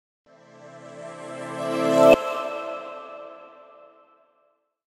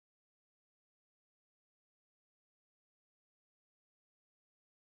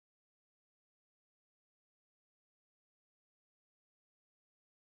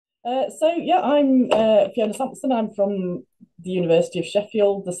Yeah, I'm Fiona Sampson. I'm from the University of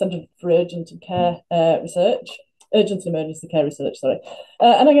Sheffield, the Centre for Urgent and Care Research, Urgent and Emergency Care Research, sorry.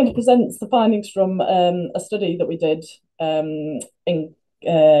 And I'm going to present the findings from a study that we did in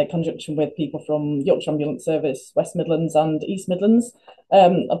conjunction with people from Yorkshire Ambulance Service, West Midlands and East Midlands.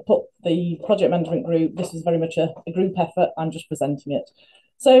 I've put the project management group. This was very much a group effort. I'm just presenting it.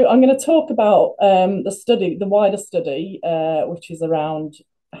 So I'm going to talk about the study, the wider study, which is around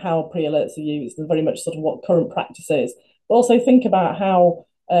how pre-alerts are used and very much sort of what current practice is, but also think about how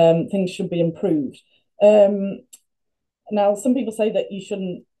things should be improved. Now, some people say that you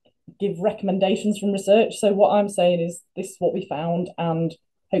shouldn't give recommendations from research. So what I'm saying is this is what we found, and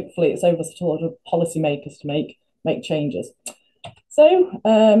hopefully it's over to policymakers to make changes. So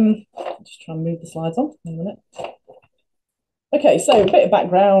just try and move the slides on in a minute. Okay, so a bit of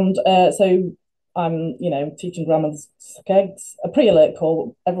background. So I'm, teaching grandmother's eggs. A pre-alert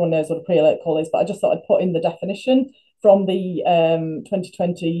call, everyone knows what a pre-alert call is, but I just thought I'd put in the definition from the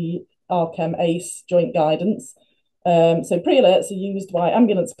 2020 𝐜𝐸𝐬 ACE joint guidance. So pre-alerts are used by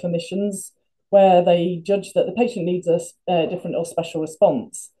ambulance clinicians where they judge that the patient needs a different or special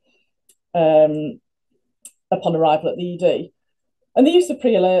response upon arrival at the ED. And the use of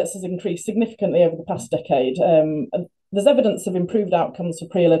pre-alerts has increased significantly over the past decade. There's evidence of improved outcomes for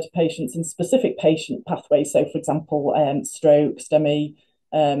pre-alerted patients in specific patient pathways. So, for example, stroke, STEMI,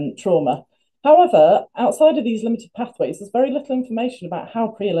 trauma. However, outside of these limited pathways, there's very little information about how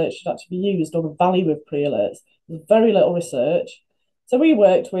pre-alerts should actually be used or the value of pre-alerts. There's very little research. So we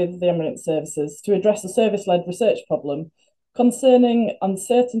worked with the ambulance services to address a service-led research problem concerning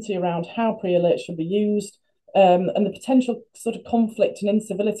uncertainty around how pre-alerts should be used, and the potential sort of conflict and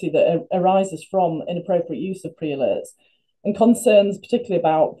incivility that arises from inappropriate use of pre-alerts, and concerns particularly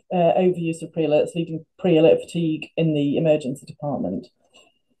about overuse of pre-alerts leading to pre-alert fatigue in the emergency department.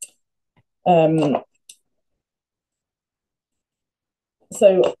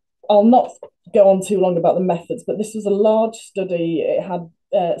 So I'll not go on too long about the methods, but this was a large study. It had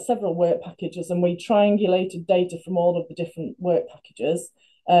several work packages, and we triangulated data from all of the different work packages.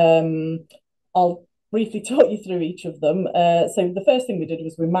 I'll briefly talk you through each of them. So the first thing we did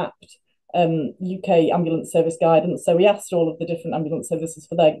was we mapped UK ambulance service guidance. So we asked all of the different ambulance services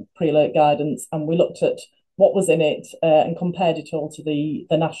for their pre-alert guidance, and we looked at what was in it and compared it all to the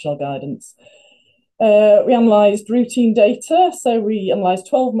national guidance. We analysed routine data. So we analysed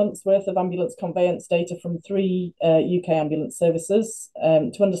 12 months worth of ambulance conveyance data from 3 UK ambulance services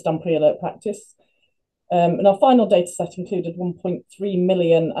to understand pre-alert practice. And our final data set included 1.3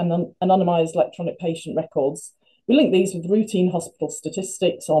 million anonymised electronic patient records. We linked these with routine hospital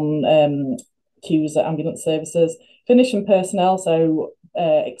statistics on queues at ambulance services, clinician personnel, so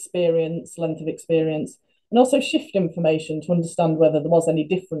experience, length of experience, and also shift information to understand whether there was any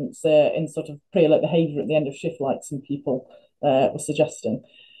difference in sort of pre-alert behaviour at the end of shift, like some people were suggesting.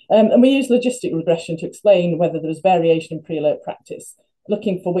 And we used logistic regression to explain whether there was variation in pre-alert practice,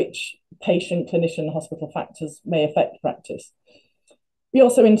 looking for which patient, clinician, hospital factors may affect practice. We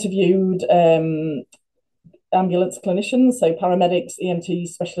also interviewed ambulance clinicians, so paramedics, EMTs,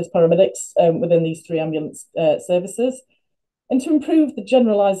 specialist paramedics within these 3 ambulance services. And to improve the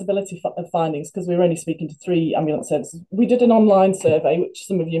generalisability of findings, because we were only speaking to 3 ambulance services, we did an online survey, which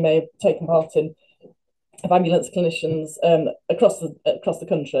some of you may have taken part in, of ambulance clinicians across the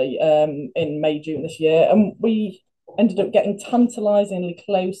country in May, June this year. And we ended up getting tantalisingly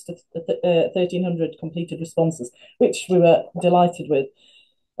close to 1,300 completed responses, which we were delighted with.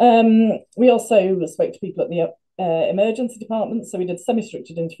 We also spoke to people at the emergency department. So we did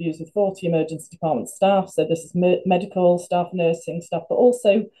semi-structured interviews with 40 emergency department staff. So this is medical staff, nursing staff, but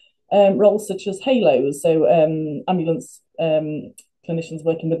also roles such as halos, so ambulance clinicians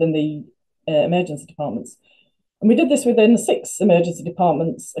working within the emergency departments. And we did this within 6 emergency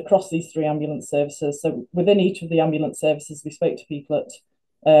departments across these 3 ambulance services. So within each of the ambulance services, we spoke to people at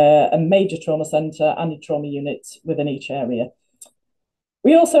a major trauma centre and a trauma unit within each area.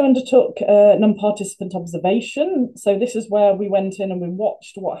 We also undertook non-participant observation. So this is where we went in and we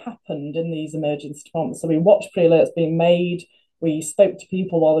watched what happened in these emergency departments. So we watched pre-alerts being made. We spoke to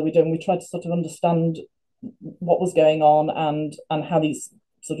people while they were doing. We tried to sort of understand what was going on and how these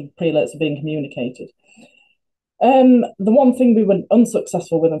sort of pre-alerts are being communicated. The one thing we were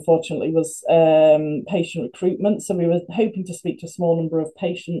unsuccessful with, unfortunately, was patient recruitment. So we were hoping to speak to a small number of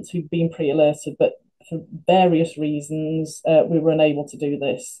patients who'd been pre-alerted, but for various reasons, we were unable to do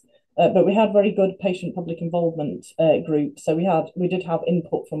this. But we had very good patient public involvement groups. So we did have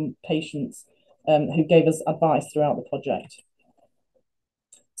input from patients who gave us advice throughout the project.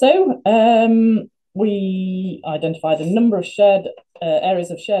 So we identified a number of shared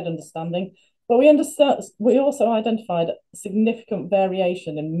areas of shared understanding, but we also identified significant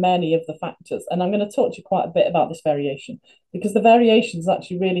variation in many of the factors. And I'm going to talk to you quite a bit about this variation, because the variation is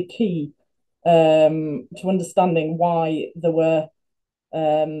actually really key to understanding why there were,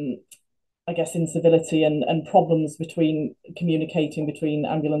 I guess, incivility and problems between communicating between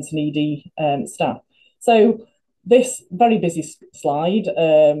ambulance and ED staff. So this very busy slide,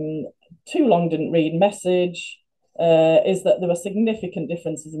 too long didn't read message, is that there were significant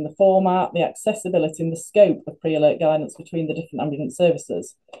differences in the format, the accessibility and the scope of pre-alert guidance between the different ambulance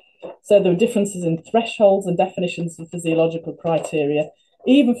services. So there were differences in thresholds and definitions of physiological criteria,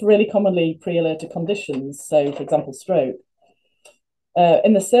 even for really commonly pre-alerted conditions, so for example, stroke.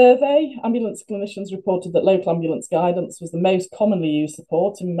 In the survey, ambulance clinicians reported that local ambulance guidance was the most commonly used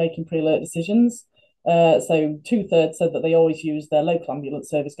support in making pre-alert decisions. So 2/3 said that they always use their local ambulance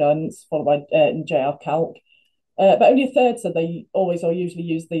service guidance, followed by 𝐥𝐢𝐤𝐞. But only 1/3 said they always or usually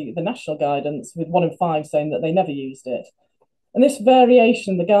use the national guidance, with 1 in 5 saying that they never used it. And this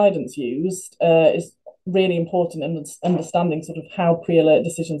variation in the guidance used is really important in understanding sort of how pre-alert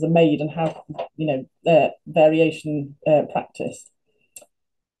decisions are made and how, variation practiced.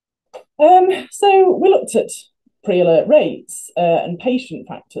 So we looked at pre-alert rates and patient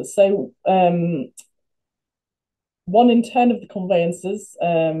factors. So 1 in 10 of the conveyances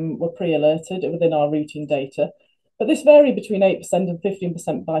were pre-alerted within our routine data, but this varied between 8% and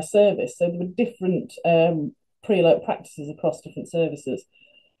 15% by service. So there were different pre-alert practices across different services.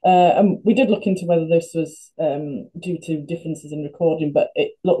 And we did look into whether this was due to differences in recording, but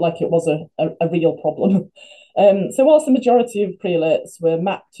it looked like it was a real problem. So whilst the majority of pre-alerts were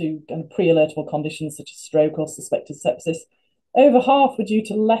mapped to kind of pre-alertable conditions such as stroke or suspected sepsis, over half were due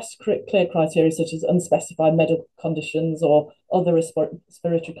to less clear criteria such as unspecified medical conditions or other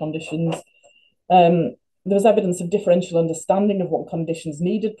respiratory conditions. There was evidence of differential understanding of what conditions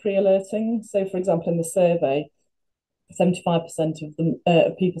needed pre-alerting. So for example, in the survey, 75% of them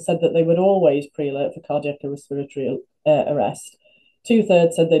people said that they would always pre-alert for cardiac or respiratory arrest.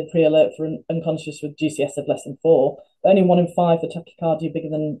 2/3 said they'd pre-alert for unconscious with GCS of less than 4, but only 1 in 5 for tachycardia bigger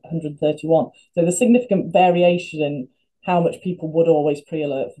than 131. So there's significant variation in how much people would always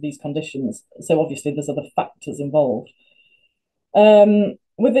pre-alert for these conditions. So obviously there's other factors involved.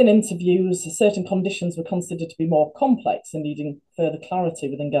 Within interviews, certain conditions were considered to be more complex and needing further clarity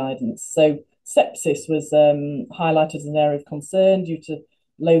within guidance. So sepsis was highlighted as an area of concern due to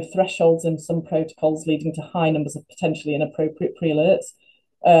low thresholds in some protocols, leading to high numbers of potentially inappropriate pre-alerts.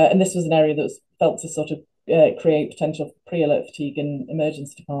 And this was an area that was felt to sort of create potential pre-alert fatigue in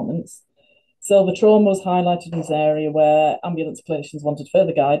emergency departments. Silver trauma was highlighted as an area where ambulance clinicians wanted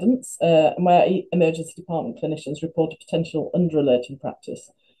further guidance, and where emergency department clinicians reported potential under-alerting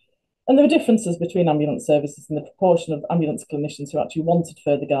practice. And there were differences between ambulance services in the proportion of ambulance clinicians who actually wanted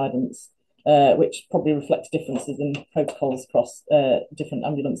further guidance, which probably reflects differences in protocols across different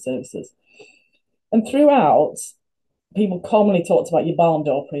ambulance services. And throughout, people commonly talked about your barn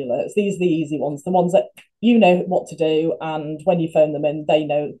door pre-alerts. These are the easy ones, the ones that you know what to do, and when you phone them in, they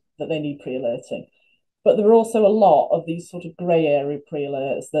know that they need pre-alerting. But there are also a lot of these sort of grey area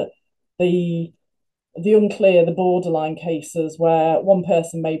pre-alerts, that the unclear, the borderline cases where one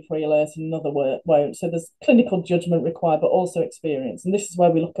person may pre-alert and another won't. So there's clinical judgment required, but also experience. And this is where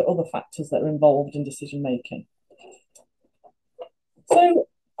we look at other factors that are involved in decision making. So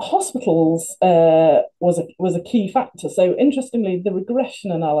hospitals was a key factor. So interestingly, the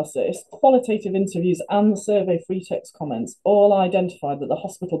regression analysis, qualitative interviews and the survey free text comments all identified that the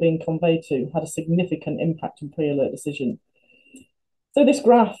hospital being conveyed to had a significant impact on pre-alert decision. So this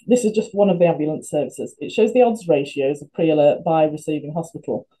graph, this is just one of the ambulance services. It shows the odds ratios of pre-alert by receiving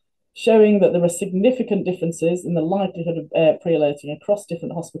hospital, showing that there are significant differences in the likelihood of pre-alerting across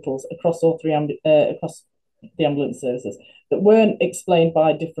different hospitals, across all three across the ambulance services, that weren't explained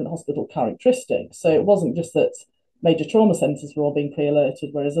by different hospital characteristics. So it wasn't just that major trauma centres were all being pre-alerted,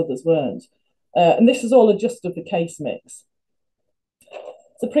 whereas others weren't. And this is all adjusted for case mix.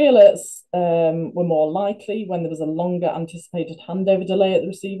 So pre-alerts were more likely when there was a longer anticipated handover delay at the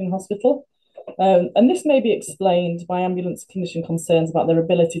receiving hospital. And this may be explained by ambulance clinician concerns about their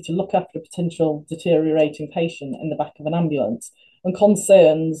ability to look after a potential deteriorating patient in the back of an ambulance, and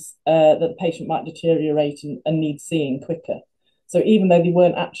concerns that the patient might deteriorate and need seeing quicker. So even though they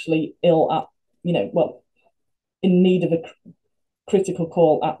weren't actually ill at, in need of a critical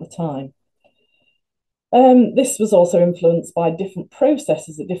call at the time. This was also influenced by different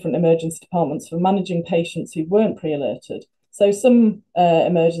processes at different emergency departments for managing patients who weren't pre-alerted. So some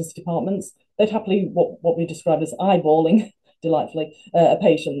emergency departments, they'd happily what we describe as eyeballing, delightfully, a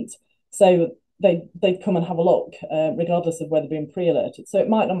patient. So they'd come and have a look, regardless of whether being pre-alerted. So it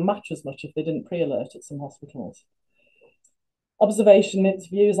might not matter as much if they didn't pre-alert at some hospitals. Observation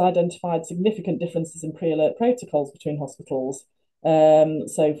interviews identified significant differences in pre-alert protocols between hospitals.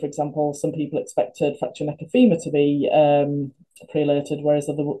 So, for example, some people expected fracture neck of femur to be pre-alerted, whereas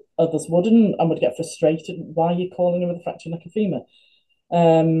others wouldn't, and would get frustrated. Why are you calling in with a fracture neck of femur?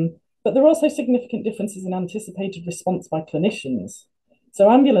 But there are also significant differences in anticipated response by clinicians. So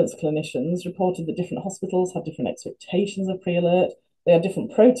ambulance clinicians reported that different hospitals had different expectations of pre-alert. They had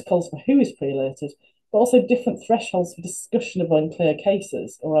different protocols for who is pre-alerted, but also different thresholds for discussion of unclear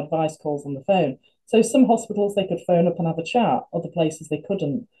cases or advice calls on the phone. So some hospitals, they could phone up and have a chat, other places they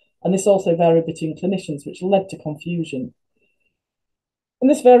couldn't. And this also varied between clinicians, which led to confusion. And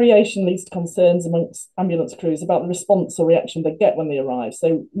this variation leads to concerns amongst ambulance crews about the response or reaction they get when they arrive.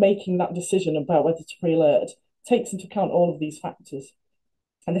 So making that decision about whether to pre-alert takes into account all of these factors.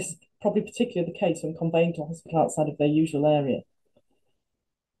 And this is probably particularly the case when conveying to a hospital outside of their usual area.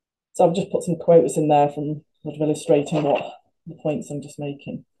 So I've just put some quotes in there from sort of illustrating what the points I'm just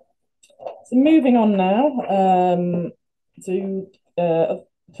making. So moving on now to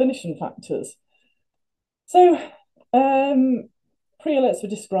clinician factors. So pre-alerts were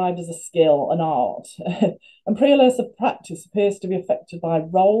described as a skill, an art, and pre-alerts of practice appears to be affected by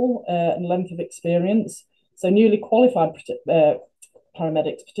role and length of experience. So newly qualified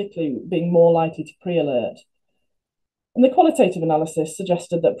paramedics particularly being more likely to pre-alert. And the qualitative analysis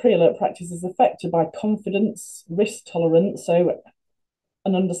suggested that pre-alert practice is affected by confidence, risk tolerance, so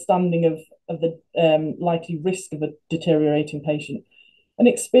an understanding of the likely risk of a deteriorating patient, and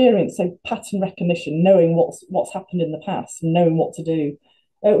experience, so pattern recognition, knowing what's happened in the past and knowing what to do,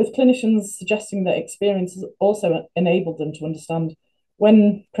 with clinicians suggesting that experience has also enabled them to understand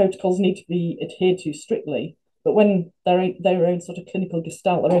when protocols need to be adhered to strictly, but when their own sort of clinical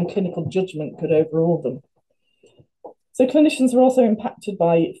gestalt, their own clinical judgment could overrule them. So clinicians were also impacted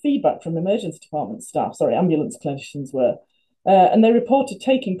by feedback from emergency department staff, ambulance clinicians were, and they reported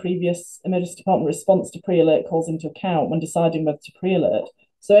taking previous emergency department response to pre-alert calls into account when deciding whether to pre-alert.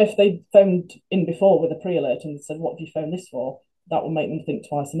 So if they phoned in before with a pre-alert and said, what have you phoned this for? That would make them think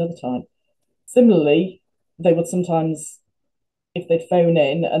twice another time. Similarly, they would sometimes, if they'd phone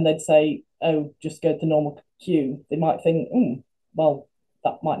in and they'd say, oh, just go to the normal queue, they might think, well,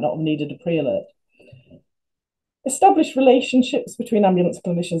 that might not have needed a pre-alert. Established relationships between ambulance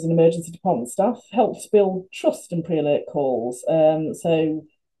clinicians and emergency department staff helped build trust in pre-alert calls. So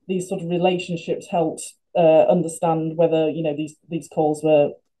these sort of relationships helped understand whether these calls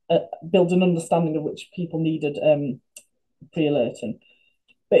were build an understanding of which people needed pre-alerting.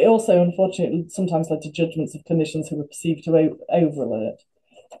 But it also, unfortunately, sometimes led to judgments of clinicians who were perceived to over-alert.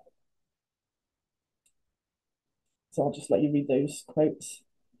 So I'll just let you read those quotes.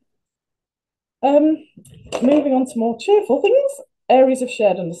 Moving on to more cheerful things, areas of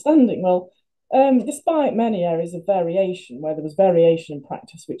shared understanding. Well, despite many areas of variation, where there was variation in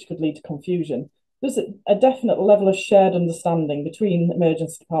practice which could lead to confusion, there's a definite level of shared understanding between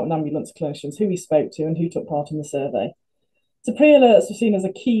emergency department ambulance clinicians, who we spoke to and who took part in the survey. So pre-alerts were seen as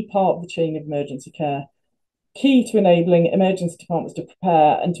a key part of the chain of emergency care, key to enabling emergency departments to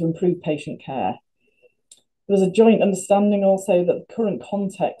prepare and to improve patient care. There was a joint understanding also that the current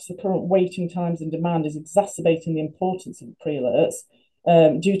context, the current waiting times and demand is exacerbating the importance of pre-alerts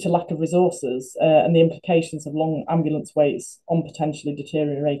due to lack of resources and the implications of long ambulance waits on potentially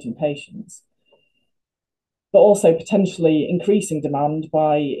deteriorating patients. But also potentially increasing demand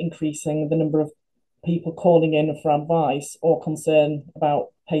by increasing the number of people calling in for advice or concern about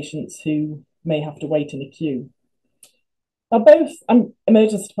patients who may have to wait in a queue. Now, both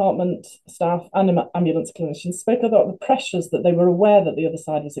emergency department staff and ambulance clinicians spoke about the pressures that they were aware that the other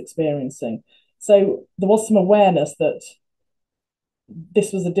side was experiencing. So there was some awareness that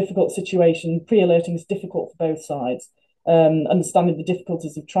this was a difficult situation. Pre-alerting is difficult for both sides. Understanding the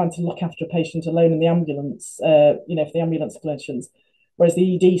difficulties of trying to look after a patient alone in the ambulance, for the ambulance clinicians, whereas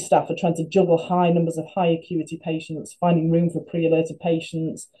the ED staff are trying to juggle high numbers of high acuity patients, finding room for pre-alerted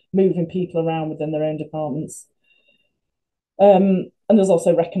patients, moving people around within their own departments. And there's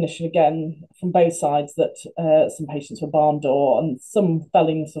also recognition again from both sides that some patients were barn door and some fell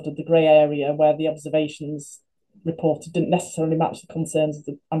in sort of the grey area where the observations reported didn't necessarily match the concerns of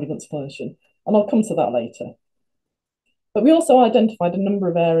the ambulance clinician. And I'll come to that later. But we also identified a number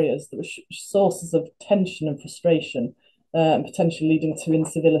of areas that were sources of tension and frustration, and potentially leading to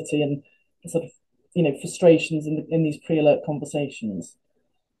incivility and sort of, frustrations in these pre-alert conversations.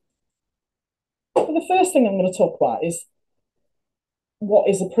 But the first thing I'm going to talk about is what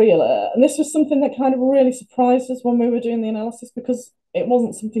is a pre-alert? And this was something that kind of really surprised us when we were doing the analysis, because it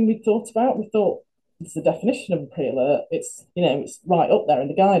wasn't something we thought about. We thought it's the definition of a pre-alert. It's, it's right up there in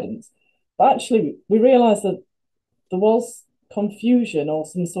the guidance. But actually, we realised that there was confusion or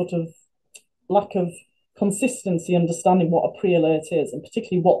some sort of lack of consistency understanding what a pre-alert is, and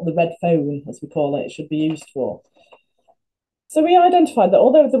particularly what the red phone, as we call it, should be used for. So we identified that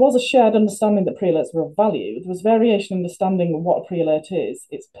although there was a shared understanding that pre-alerts were of value, there was variation in understanding of what a pre-alert is,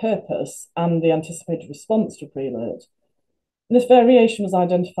 its purpose, and the anticipated response to a pre-alert. This variation was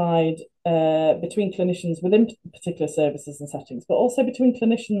identified between clinicians within particular services and settings, but also between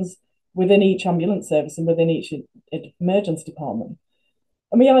clinicians within each ambulance service and within each emergency department.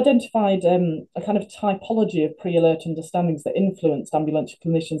 And we identified a kind of typology of pre-alert understandings that influenced ambulance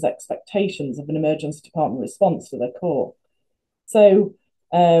clinicians' expectations of an emergency department response to their call. So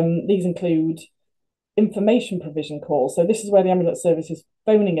these include information provision calls. So this is where the ambulance service is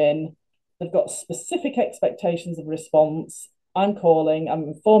phoning in. They've got specific expectations of response. I'm calling, I'm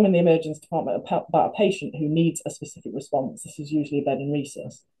informing the emergency department about a patient who needs a specific response. This is usually a bed and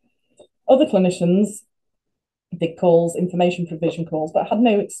resus. Other clinicians did calls, information provision calls, but had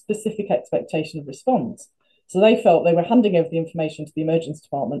no specific expectation of response. So they felt they were handing over the information to the emergency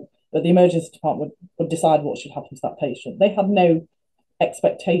department, but the emergency department would decide what should happen to that patient. They had no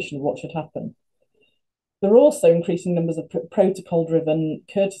expectation of what should happen. There are also increasing numbers of protocol-driven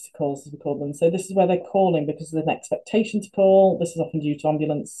courtesy calls, as we call them. So this is where they're calling because there's an expectation to call. This is often due to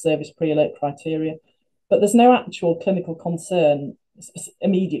ambulance service pre-alert criteria, but there's no actual clinical concern,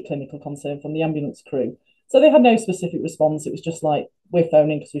 immediate clinical concern from the ambulance crew. So they had no specific response. It was just like, we're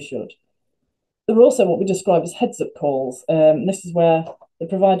phoning because we should. There were also what we describe as heads-up calls. This is where they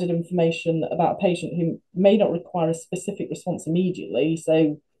provided information about a patient who may not require a specific response immediately.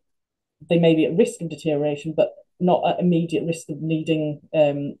 So they may be at risk of deterioration, but not at immediate risk of needing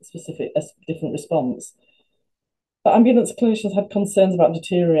a different response. But ambulance clinicians had concerns about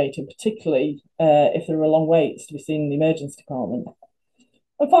deteriorating, particularly if there were long waits to be seen in the emergency department.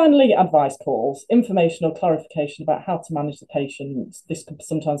 And finally, advice calls, information or clarification about how to manage the patient. This could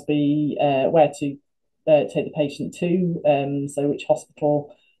sometimes be where to take the patient to, so which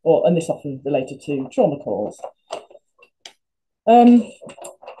hospital, and this often related to trauma calls.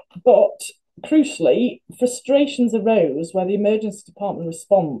 But crucially, frustrations arose where the emergency department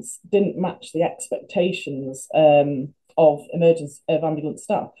response didn't match the expectations of ambulance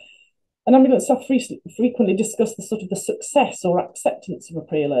staff. And ambulance staff frequently discussed the success or acceptance of a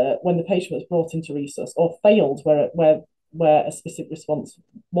pre-alert when the patient was brought into resus, or failed where a specific response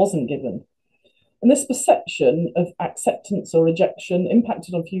wasn't given. And this perception of acceptance or rejection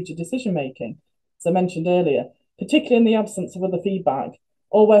impacted on future decision making, as I mentioned earlier, particularly in the absence of other feedback,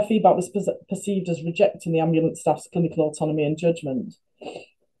 or where feedback was perceived as rejecting the ambulance staff's clinical autonomy and judgment.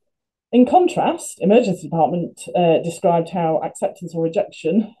 In contrast, emergency department described how acceptance or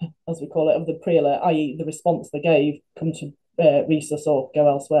rejection, as we call it, of the pre-alert, i.e. the response they gave, come to resus or go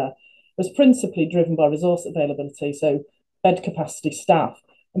elsewhere, was principally driven by resource availability, so bed capacity, staff,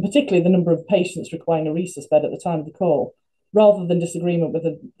 and particularly the number of patients requiring a resus bed at the time of the call, rather than disagreement with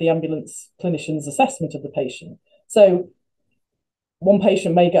the ambulance clinician's assessment of the patient. So one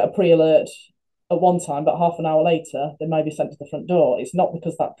patient may get a pre-alert at one time, but half an hour later, they may be sent to the front door. It's not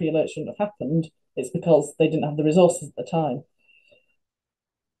because that pre-alert shouldn't have happened, it's because they didn't have the resources at the time.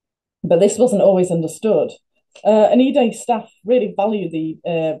 But this wasn't always understood. And 𝐥𝐤𝐬 staff really value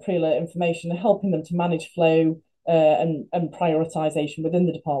the pre-alert information, helping them to manage flow and prioritisation within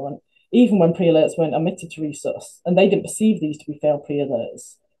the department, even when pre-alerts weren't admitted to resus, and they didn't perceive these to be failed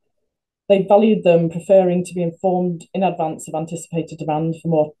pre-alerts. They valued them, preferring to be informed in advance of anticipated demand for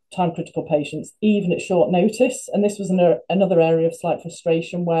more time-critical patients, even at short notice. And this was another area of slight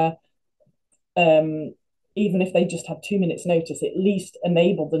frustration where even if they just had 2 minutes notice, it at least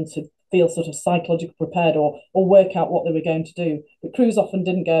enabled them to feel sort of psychologically prepared or work out what they were going to do. But crews often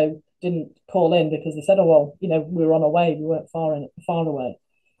didn't call in because they said, oh, well, we were on our way, we weren't far away.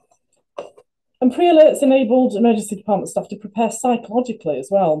 And pre-alerts enabled emergency department staff to prepare psychologically as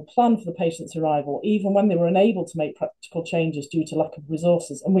well and plan for the patient's arrival, even when they were unable to make practical changes due to lack of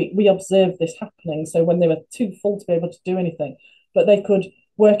resources. And we observed this happening. So when they were too full to be able to do anything, but they could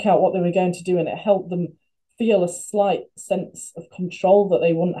work out what they were going to do, and it helped them feel a slight sense of control that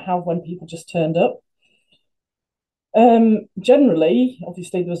they wouldn't have when people just turned up. Generally,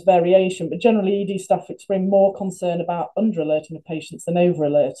 obviously there was variation, but generally ED staff expressed more concern about under-alerting of patients than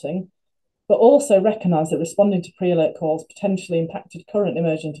over-alerting, but also recognised that responding to pre-alert calls potentially impacted current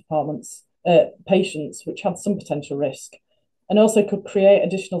emergency departments, patients, which had some potential risk, and also could create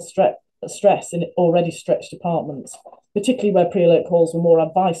additional stress in already stretched departments, particularly where pre-alert calls were more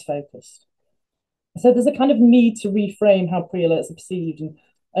advice-focused. So there's a kind of need to reframe how pre-alerts are perceived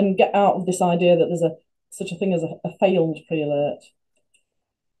and get out of this idea that there's such a thing as a failed pre-alert.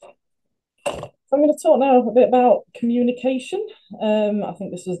 So I'm going to talk now a bit about communication. I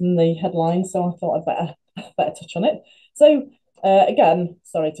think this was in the headline, so I thought I'd better touch on it. So again,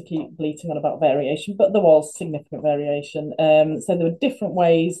 sorry to keep bleating on about variation, but there was significant variation. So there were different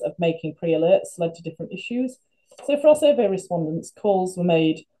ways of making pre-alerts led to different issues. So for our survey respondents, calls were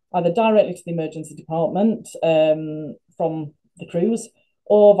made either directly to the emergency department from the crews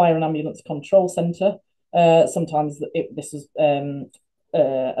or via an ambulance control centre. Sometimes this was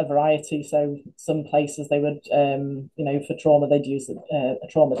a variety. So some places they would, for trauma, they'd use a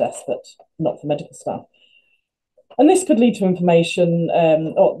trauma desk, but not for medical staff. And this could lead to information,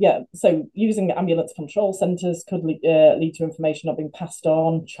 so using ambulance control centres could lead to information not being passed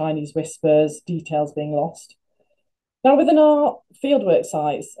on, Chinese whispers, details being lost. Now, within our fieldwork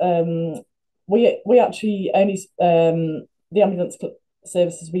sites, we actually only, the ambulance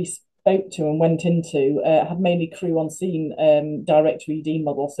services we spoke to and went into had mainly crew on scene direct to ED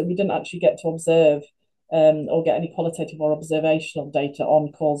model. So we didn't actually get to observe or get any qualitative or observational data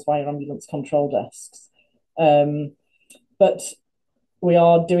on calls via ambulance control desks. But we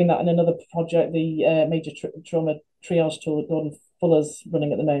are doing that in another project, the major trauma triage tool that Gordon Fuller's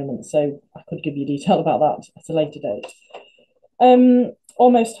running at the moment. So I could give you detail about that at a later date.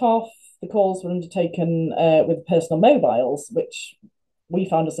 Almost half the calls were undertaken with personal mobiles, which we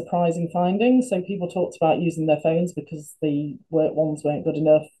found a surprising finding. So people talked about using their phones because the work ones weren't good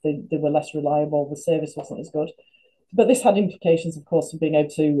enough, they were less reliable, the service wasn't as good. But this had implications, of course, for being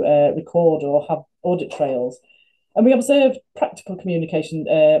able to record or have audit trails. And we observed practical communication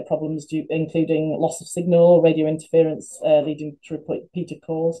problems, including loss of signal, radio interference, leading to repeated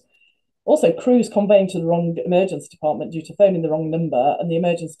calls. Also, crews conveying to the wrong emergency department due to phoning the wrong number, and the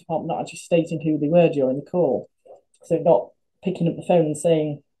emergency department not actually stating who they were during the call. So not picking up the phone and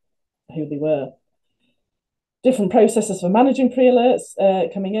saying who they were. Different processes for managing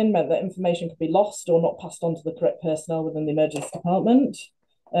pre-alerts coming in meant that information could be lost or not passed on to the correct personnel within the emergency department.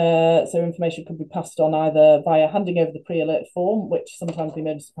 So information could be passed on either via handing over the pre-alert form, which sometimes the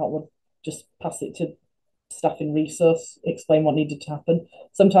emergency department would just pass it to staff in resource, explain what needed to happen.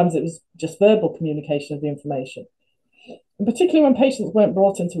 Sometimes it was just verbal communication of the information. And particularly when patients weren't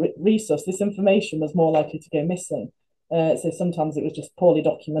brought into resource, this information was more likely to go missing. So sometimes it was just poorly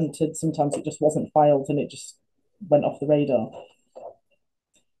documented, sometimes it just wasn't filed and it just went off the radar.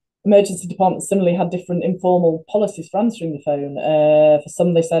 Emergency departments similarly had different informal policies for answering the phone. For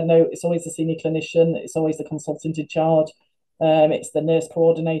some, they said, no, it's always the senior clinician, it's always the consultant in charge, it's the nurse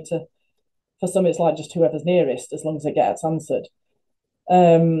coordinator. For some, it's like just whoever's nearest, as long as it gets answered.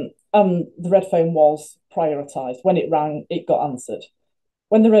 And the red phone was prioritised. When it rang, it got answered.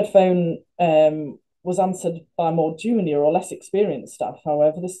 When the red phone was answered by more junior or less experienced staff,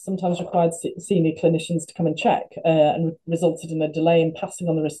 however, this sometimes required senior clinicians to come and check and resulted in a delay in passing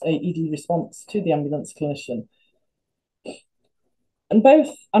on the ED response to the ambulance clinician. And both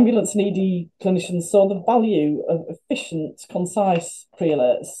ambulance and ED clinicians saw the value of efficient, concise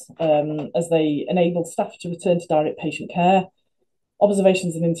pre-alerts as they enabled staff to return to direct patient care.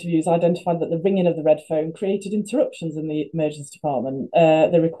 Observations and interviews identified that the ringing of the red phone created interruptions in the emergency department.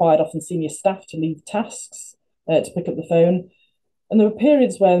 They required often senior staff to leave tasks to pick up the phone. And there were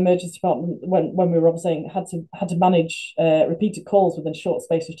periods where the emergency department, when we were observing, had to manage repeated calls within a short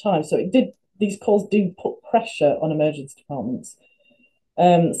space of time. So these calls do put pressure on emergency departments.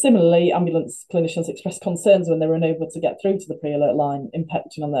 Similarly, ambulance clinicians expressed concerns when they were unable to get through to the pre-alert line,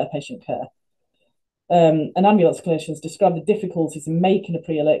 impacting on their patient care. And ambulance clinicians described the difficulties in making a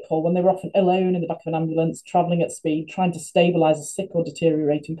pre-alert call when they were often alone in the back of an ambulance, travelling at speed, trying to stabilise a sick or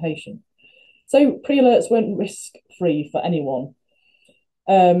deteriorating patient. So pre-alerts weren't risk-free for anyone.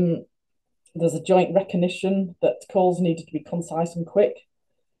 There's a joint recognition that calls needed to be concise and quick.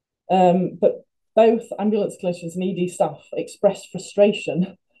 But both ambulance clinicians and ED staff expressed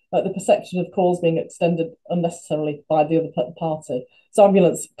frustration at the perception of calls being extended unnecessarily by the other party. So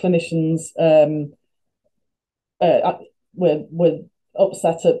ambulance clinicians were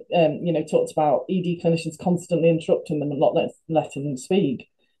upset at, talked about ED clinicians constantly interrupting them and not letting them speak.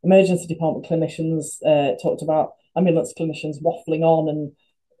 Emergency department clinicians talked about ambulance clinicians waffling on and,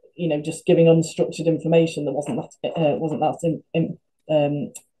 just giving unstructured information that wasn't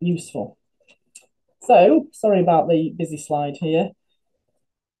that useful. So, sorry about the busy slide here.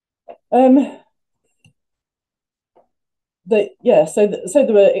 So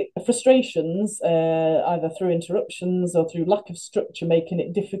there were frustrations either through interruptions or through lack of structure, making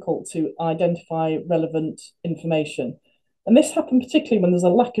it difficult to identify relevant information. And this happened particularly when there's a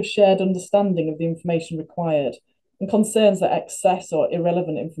lack of shared understanding of the information required and concerns that excess or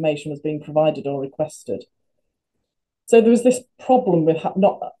irrelevant information was being provided or requested. So there was this problem with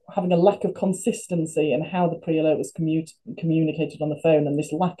not having a lack of consistency in how the pre-alert was communicated on the phone, and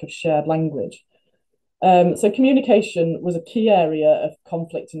this lack of shared language. So communication was a key area of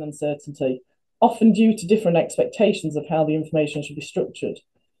conflict and uncertainty, often due to different expectations of how the information should be structured.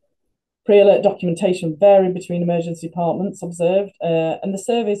 Pre-alert documentation varied between emergency departments observed, and the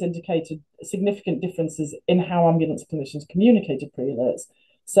surveys indicated significant differences in how ambulance clinicians communicated pre-alerts.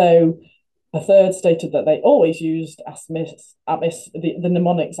 So a third stated that they always used ATMIS, the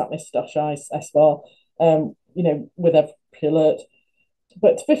mnemonics ATMIS-I, with every pre-alert.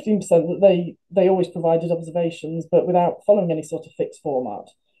 But 15% that they always provided observations, but without following any sort of fixed format.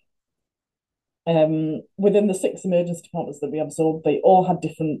 Within the 6 emergency departments that we absorbed, they all had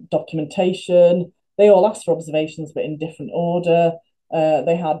different documentation. They all asked for observations, but in different order.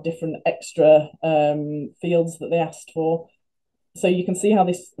 They had different extra fields that they asked for. So you can see how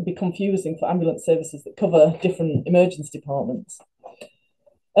this would be confusing for ambulance services that cover different emergency departments.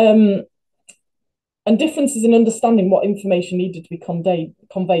 And differences in understanding what information needed to be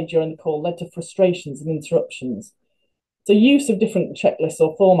conveyed during the call led to frustrations and interruptions. So use of different checklists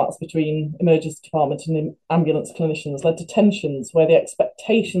or formats between emergency department and ambulance clinicians led to tensions where the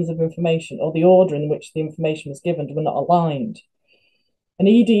expectations of information or the order in which the information was given were not aligned. And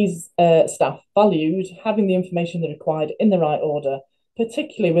ED's staff valued having the information they required in the right order,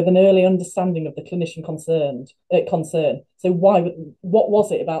 particularly with an early understanding of the clinician concern. So what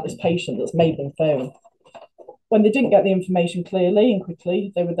was it about this patient that's made them phone? When they didn't get the information clearly and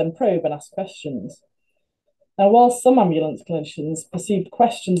quickly, they would then probe and ask questions. Now, while some ambulance clinicians perceived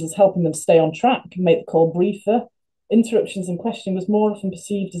questions as helping them stay on track and make the call briefer, interruptions and questioning was more often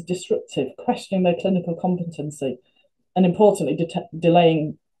perceived as disruptive, questioning their clinical competency, and importantly,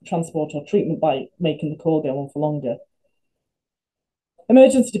 delaying transport or treatment by making the call go on for longer.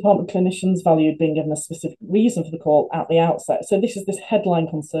 Emergency department clinicians valued being given a specific reason for the call at the outset. So this is this headline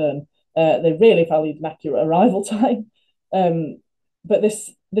concern. They really valued an accurate arrival time. But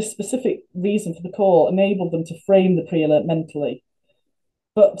this specific reason for the call enabled them to frame the pre-alert mentally.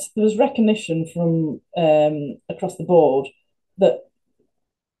 But there was recognition from across the board that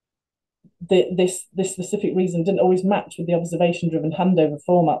this specific reason didn't always match with the observation-driven handover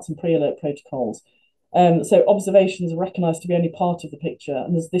formats and pre-alert protocols. So observations are recognised to be only part of the picture,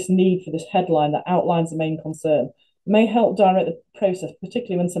 and there's this need for this headline that outlines the main concern. It may help direct the process,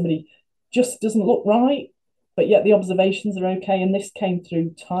 particularly when somebody just doesn't look right, but yet the observations are okay, and this came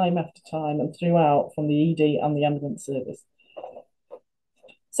through time after time and throughout from the ED and the ambulance service.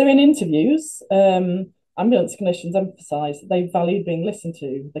 So in interviews, ambulance clinicians emphasised that they valued being listened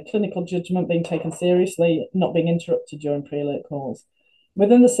to, the clinical judgment being taken seriously, not being interrupted during pre-alert calls.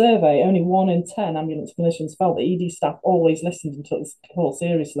 Within the survey, only 1 in 10 ambulance clinicians felt that ED staff always listened and took the call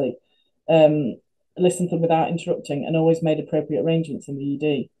seriously, listened to them without interrupting, and always made appropriate arrangements in the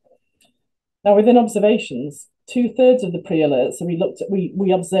ED. Now, within observations, 2/3 of the pre-alerts, so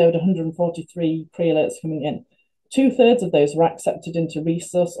we observed 143 pre-alerts coming in. 2/3 of those were accepted into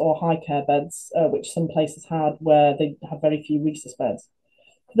resus or high care beds, which some places had where they have very few resus beds.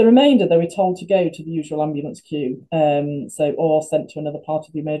 For the remainder, they were told to go to the usual ambulance queue, or sent to another part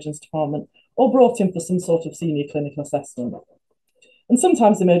of the emergency department, or brought in for some sort of senior clinical assessment. And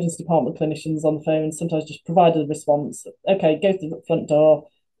sometimes the emergency department clinicians on the phone sometimes just provided a response, okay, go to the front door,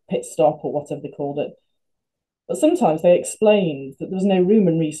 pit stop, or whatever they called it. But sometimes they explained that there was no room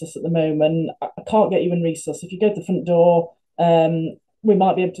in resus at the moment. I can't get you in resus. If you go to the front door, we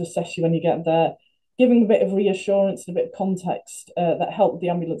might be able to assess you when you get there. Giving a bit of reassurance and a bit of context that helped the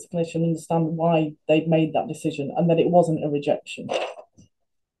ambulance clinician understand why they'd made that decision and that it wasn't a rejection.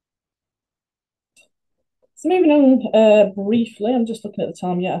 So moving on briefly, I'm just looking at the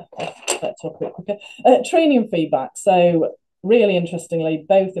time. Yeah, let's talk a bit quicker. Training and feedback. So really interestingly,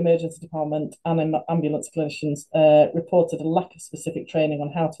 both emergency department and ambulance clinicians reported a lack of specific training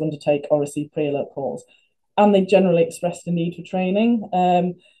on how to undertake or receive pre-alert calls, and they generally expressed a need for training.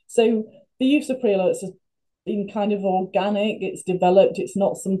 So the use of pre-alerts has been kind of organic. It's developed. It's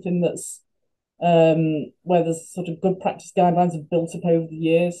not something that's where there's sort of good practice guidelines have built up over the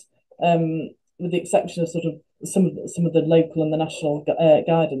years, with the exception of sort of some of the local and the national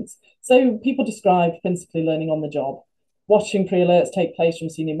guidance. So people describe principally learning on the job, watching pre-alerts take place from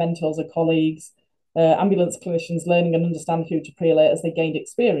senior mentors or colleagues, ambulance clinicians learning and understand who to pre-alert as they gained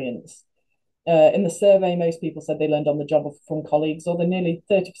experience. In the survey, most people said they learned on the job from colleagues, or nearly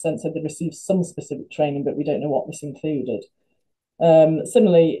 30% said they received some specific training, but we don't know what this included.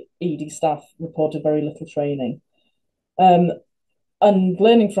 Similarly, ED staff reported very little training. And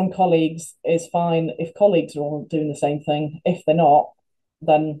learning from colleagues is fine if colleagues are all doing the same thing. If they're not,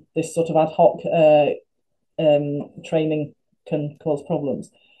 then this sort of ad hoc training can cause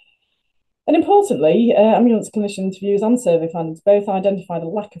problems. And importantly, ambulance clinician interviews and survey findings both identified a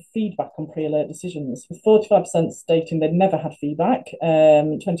lack of feedback on pre-alert decisions, with 45% stating they'd never had feedback,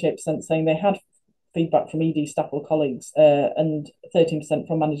 28% saying they had feedback from ED staff or colleagues, and 13%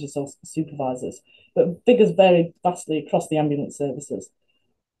 from managers or supervisors. But figures varied vastly across the ambulance services.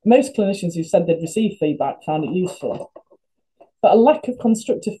 Most clinicians who said they'd received feedback found it useful, but a lack of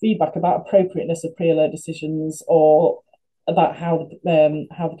constructive feedback about appropriateness of pre-alert decisions or about how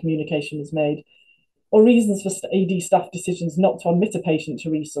the communication was made, or reasons for ED staff decisions not to admit a patient to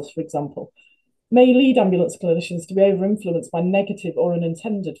resus, for example, may lead ambulance clinicians to be over-influenced by negative or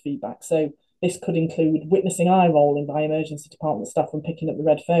unintended feedback. So this could include witnessing eye rolling by emergency department staff when picking up the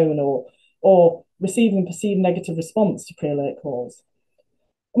red phone, or receiving perceived negative response to pre-alert calls.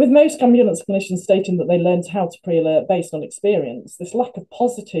 With most ambulance clinicians stating that they learned how to pre-alert based on experience, this lack of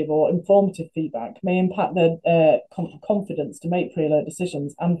positive or informative feedback may impact their confidence to make pre-alert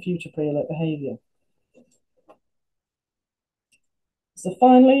decisions and future pre-alert behaviour. So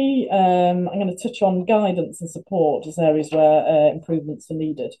finally, I'm going to touch on guidance and support as areas where improvements are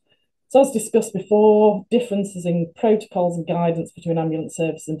needed. So as discussed before, differences in protocols and guidance between ambulance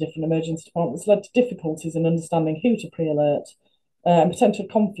services and different emergency departments led to difficulties in understanding who to pre-alert, and potential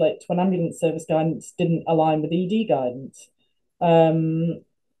conflict when ambulance service guidance didn't align with ED guidance. And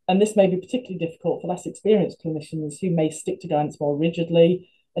this may be particularly difficult for less experienced clinicians who may stick to guidance more rigidly,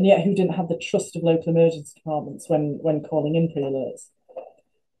 and yet who didn't have the trust of local emergency departments when calling in pre-alerts.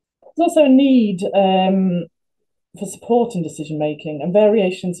 There's also a need for support in decision making and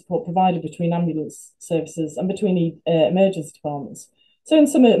variation support provided between ambulance services and between emergency departments. So in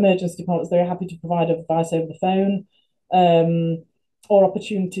some emergency departments, they're happy to provide advice over the phone, or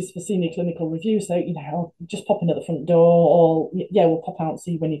opportunities for senior clinical review. So, just pop in at the front door, or yeah, we'll pop out and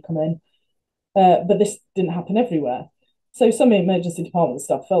see you when you come in. But this didn't happen everywhere. So some emergency department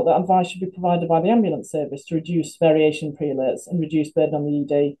staff felt that advice should be provided by the ambulance service to reduce variation pre-alerts and reduce burden on the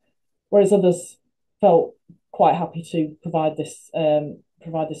ED, whereas others felt quite happy to provide this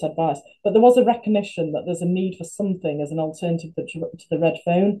advice. But there was a recognition that there's a need for something as an alternative to the red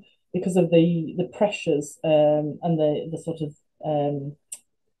phone because of the pressures and the sort of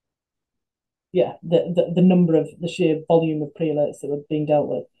the number of the sheer volume of pre-alerts that were being dealt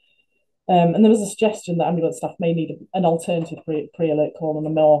with. And there was a suggestion that ambulance staff may need an alternative pre-alert call on a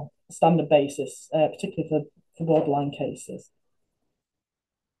more standard basis, particularly for borderline cases.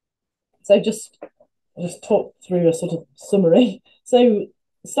 So I'll just talk through a sort of summary. So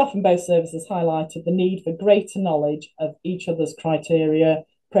staff in both services highlighted the need for greater knowledge of each other's criteria,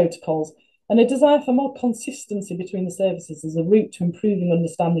 protocols, and a desire for more consistency between the services as a route to improving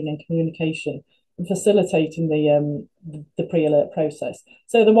understanding and communication and facilitating the pre-alert process.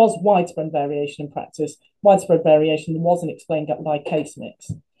 So there was widespread variation in practice, widespread variation that wasn't explained by case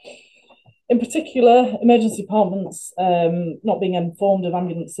mix. In particular, emergency departments not being informed of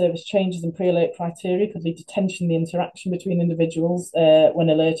ambulance service changes in pre-alert criteria could lead to tension in the interaction between individuals when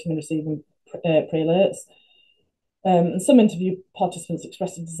alerting and receiving pre-alerts. And some interview participants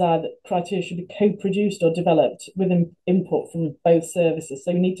expressed a desire that criteria should be co-produced or developed with input from both services.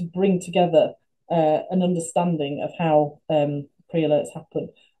 So we need to bring together an understanding of how pre-alerts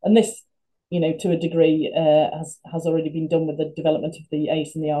happen. And this, to a degree, has already been done with the development of the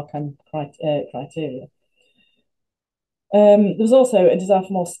ACE and the 𝐴𝐸𝐷 criteria. There was also a desire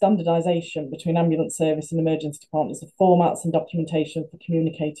for more standardisation between ambulance service and emergency departments of formats and documentation for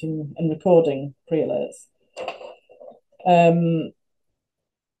communicating and recording pre-alerts.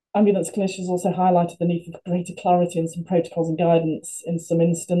 Ambulance clinicians also highlighted the need for greater clarity in some protocols and guidance in some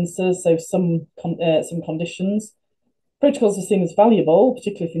instances, so some conditions. Protocols are seen as valuable,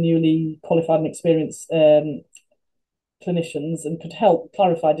 particularly for newly qualified and experienced clinicians, and could help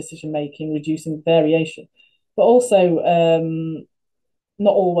clarify decision-making, reducing variation, but also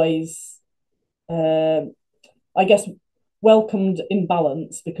not always, I guess, welcomed in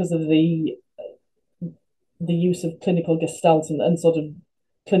balance because of the use of clinical gestalt and sort of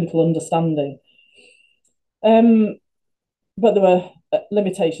clinical understanding. But there were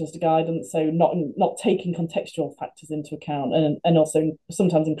limitations to guidance, so not taking contextual factors into account, and also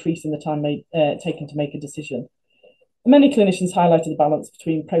sometimes increasing the time taken to make a decision. Many clinicians highlighted the balance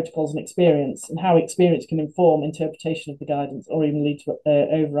between protocols and experience, and how experience can inform interpretation of the guidance or even lead to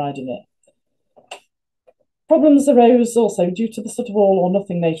overriding it. Problems arose also due to the sort of all or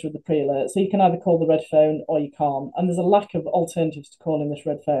nothing nature of the pre-alert. So you can either call the red phone or you can't. And there's a lack of alternatives to calling this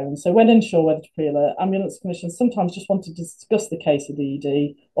red phone. So when unsure whether to pre-alert, ambulance clinicians sometimes just wanted to discuss the case with the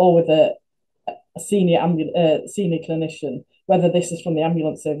ED or with a senior clinician, whether this is from the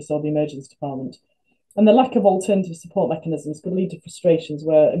ambulance service or the emergency department. And the lack of alternative support mechanisms could lead to frustrations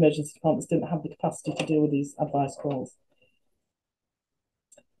where emergency departments didn't have the capacity to deal with these advice calls.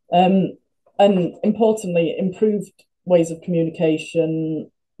 And importantly, improved ways of communication,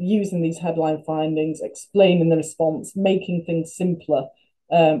 using these headline findings, explaining the response, making things simpler,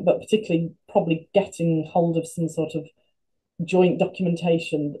 but particularly probably getting hold of some sort of joint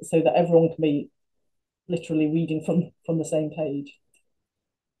documentation so that everyone can be literally reading from the same page.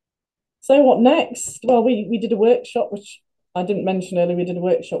 So what next? Well, we did a workshop, which I didn't mention earlier. We did a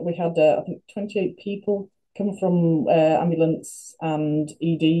workshop. We had, I think, 28 people come from ambulance and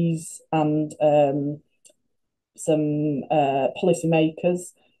EDs and some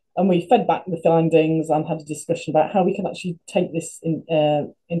policymakers. And we fed back the findings and had a discussion about how we can actually take this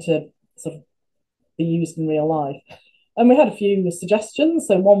into sort of be used in real life. And we had a few suggestions.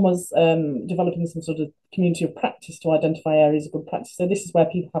 So one was developing some sort of community of practice to identify areas of good practice. So this is where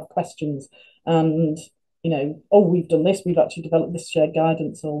people have questions and, you know, oh, we've done this, we've actually developed this shared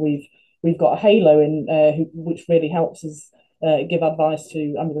guidance, or we've got a halo in which really helps us give advice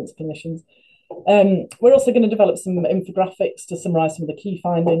to ambulance clinicians. We're also going to develop some infographics to summarise some of the key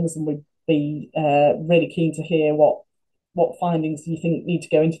findings, and we'd be really keen to hear what findings you think need to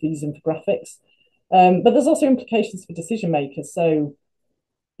go into these infographics. But there's also implications for decision makers. So,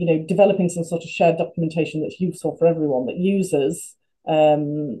 you know, developing some sort of shared documentation that's useful for everyone, that uses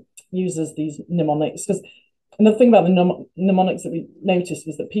these mnemonics. Because another thing about the mnemonics that we noticed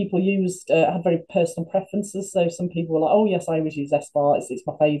was that people had very personal preferences. So some people were like, oh yes, I always use 𝐸𝐵AR, it's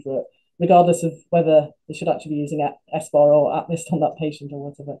my favourite, regardless of whether they should actually be using 𝐸𝐵AR or @list on that patient or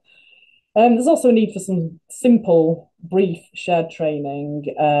whatever. There's also a need for some simple, brief shared training.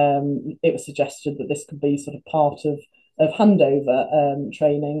 It was suggested that this could be sort of part of handover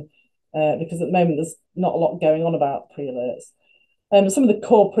training because at the moment there's not a lot going on about pre-alerts. Some of the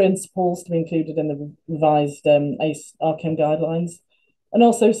core principles to be included in the revised 𝐦𝐨𝐬𝐴R guidelines, and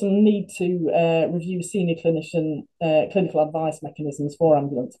also some need to review senior clinician clinical advice mechanisms for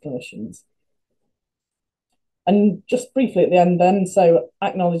ambulance clinicians. And just briefly at the end then, so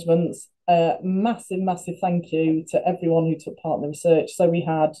acknowledgements, massive thank you to everyone who took part in the research. So we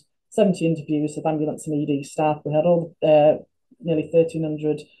had 70 interviews of ambulance and ED staff. We had all nearly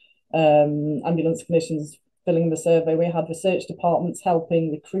 1,300 ambulance clinicians filling the survey. We had research departments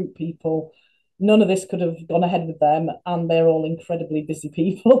helping recruit people. None of this could have gone ahead with them, and they're all incredibly busy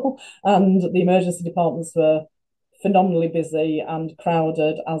people. And the emergency departments were phenomenally busy and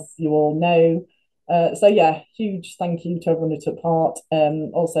crowded, as you all know. So yeah, huge thank you to everyone who took part.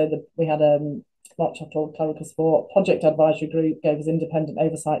 Also, we had Mark Chattel, clerical support, project advisory group gave us independent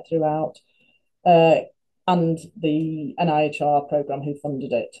oversight throughout, and the NIHR programme who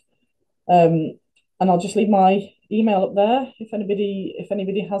funded it. And I'll just leave my email up there if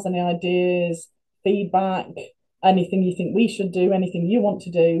anybody has any ideas, feedback, anything you think we should do, anything you want to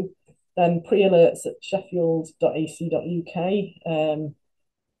do, then pre-alerts@sheffield.ac.uk.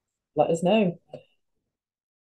 Let us know.